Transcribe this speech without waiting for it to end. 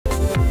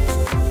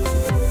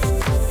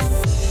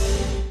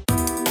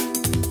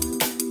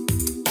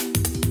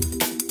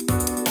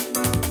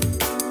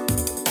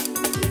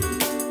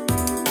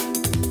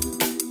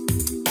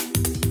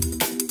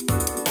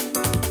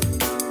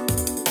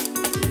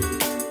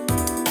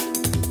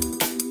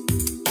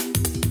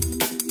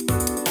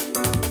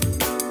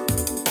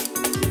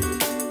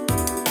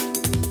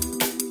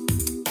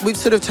we've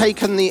sort of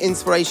taken the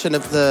inspiration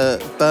of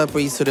the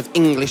Burberry sort of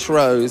English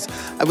rose,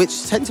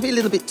 which tend to be a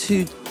little bit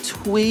too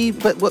twee,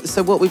 but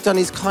what we've done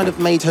is kind of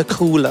made her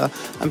cooler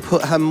and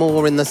put her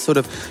more in the sort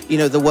of, you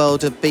know, the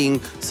world of being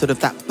sort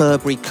of that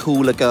Burberry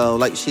cooler girl.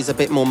 Like, she's a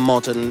bit more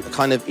modern,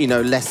 kind of, you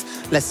know, less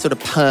sort of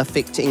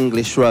perfect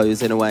English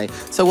rose in a way.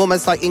 So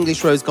almost like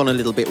English rose gone a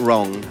little bit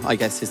wrong, I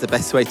guess, is the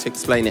best way to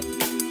explain it.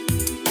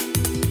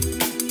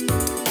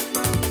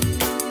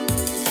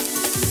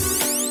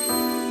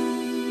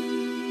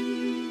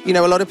 You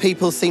know, a lot of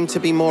people seem to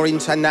be more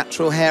into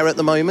natural hair at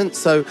the moment,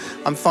 so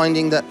I'm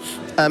finding that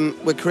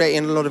we're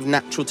creating a lot of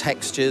natural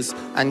textures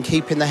and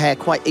keeping the hair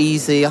quite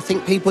easy. I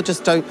think people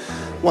just don't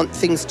want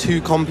things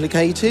too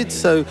complicated,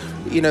 so,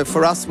 you know,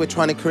 for us, we're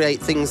trying to create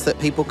things that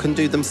people can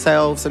do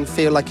themselves and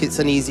feel like it's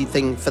an easy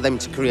thing for them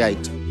to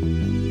create.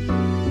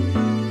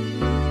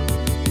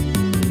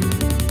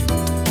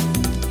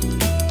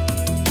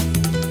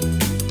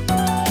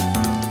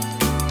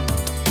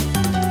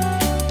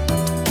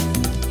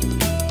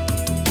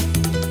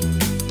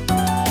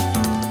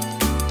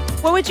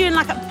 Well, we're doing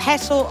like a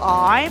petal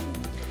eye.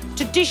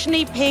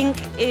 Traditionally, pink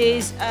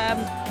is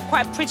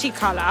quite a pretty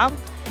colour,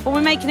 but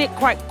we're making it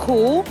quite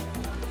cool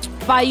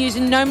by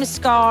using no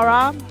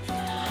mascara.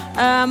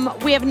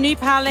 We have a new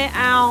palette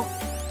out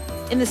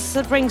in the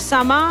spring,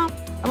 summer,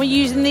 and we're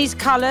using these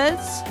colours.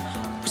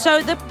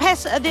 So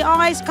the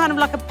eye is kind of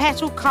like a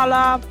petal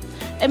colour.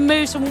 It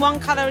moves from one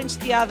colour into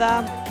the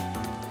other.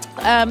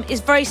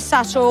 It's very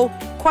subtle,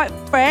 quite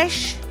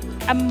fresh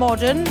and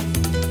modern.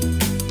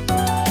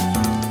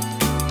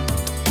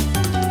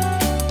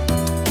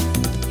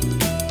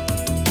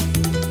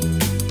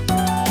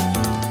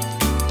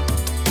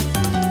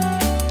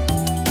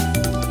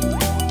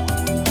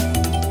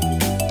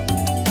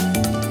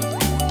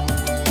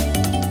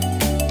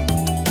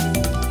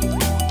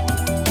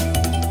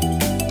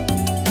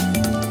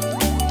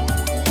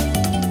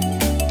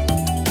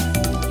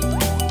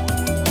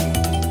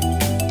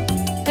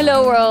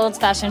 Hello World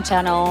Fashion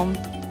Channel.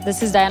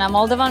 This is Diana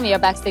Moldovan. We are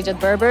backstage at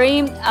Burberry.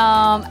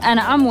 And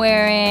I'm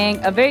wearing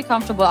a very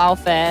comfortable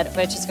outfit,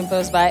 which is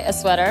composed by a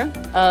sweater,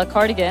 a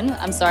cardigan,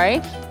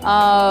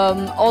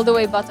 all the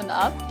way buttoned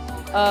up,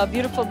 a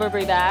beautiful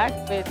Burberry bag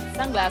with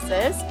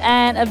sunglasses,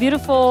 and a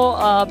beautiful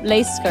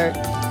lace skirt.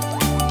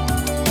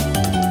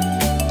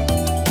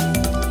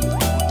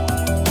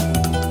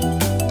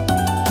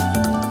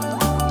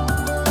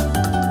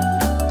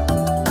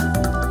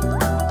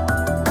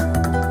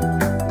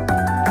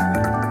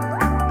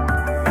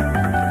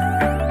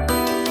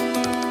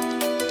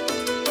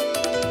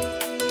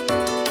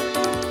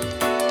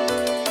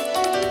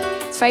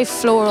 Very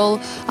floral,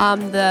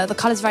 the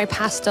colour's very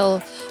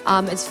pastel,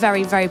 it's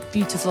very, very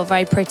beautiful,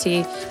 very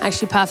pretty.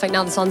 Actually perfect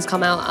now the sun's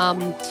come out.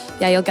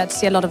 Yeah, you'll get to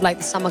see a lot of like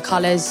the summer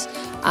colours.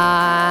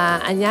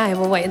 And yeah,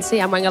 we'll wait and see.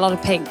 I'm wearing a lot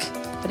of pink,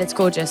 but it's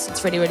gorgeous.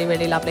 It's really, really,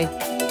 really lovely.